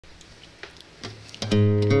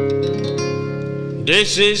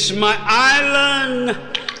This is my island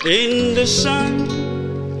in the sun,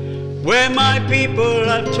 where my people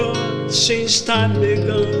have taught since time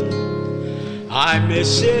begun. I may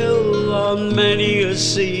sail on many a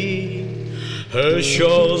sea, her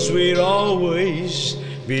shores will always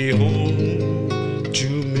be home to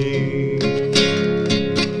me.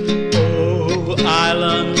 Oh,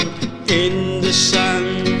 island in the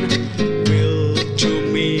sun, built to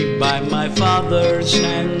me by my father's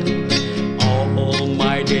hand. All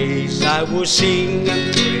my days I will sing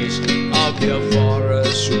and praise of your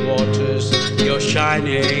forest waters, your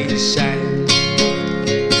shining sand.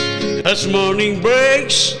 As morning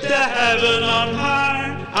breaks the heaven on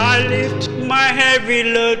high, I lift my heavy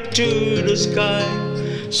load to the sky.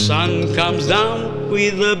 Sun comes down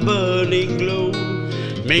with a burning glow,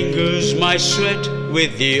 mingles my sweat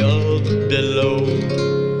with the earth below.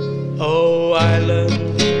 Oh,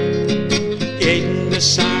 island in the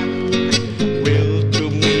sun, willed to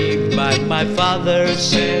me by my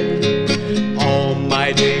father's hand. All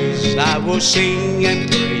my days I will sing and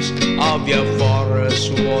praise of your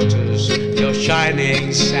forest waters, your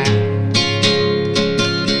shining sand.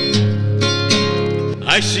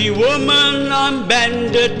 I see woman on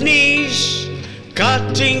bended knees,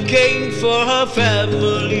 cutting cane for her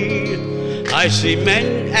family. I see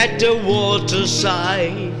men at the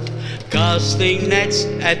waterside, casting nets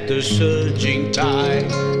at the surging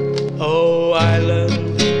tide. Oh,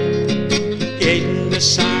 island in the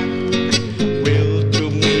sun, willed to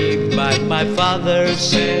me by my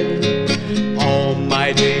father's hand. All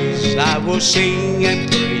my days I will sing and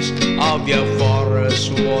praise of your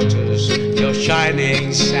forest waters, your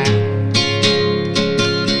shining sand.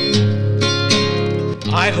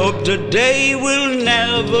 I hope the day will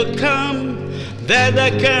never come that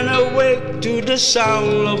I can awake to the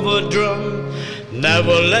sound of a drum.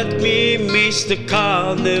 Never let me miss the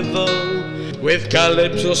carnival with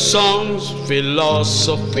calypso songs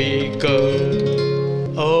philosophical.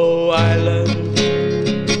 Oh, island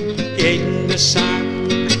in the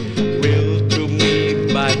sun, willed to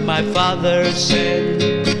me by my father's hand.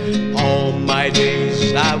 All my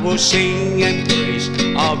days I will sing and praise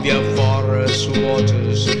of your forest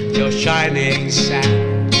waters, your shining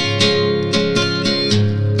sand.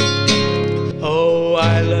 Oh,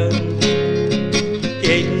 island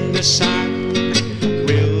in the sun,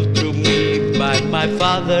 willed to me by my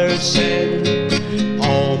father's hand.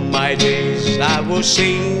 All my days I will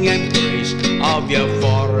sing and praise of your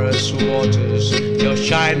forest waters, your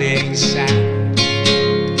shining sand.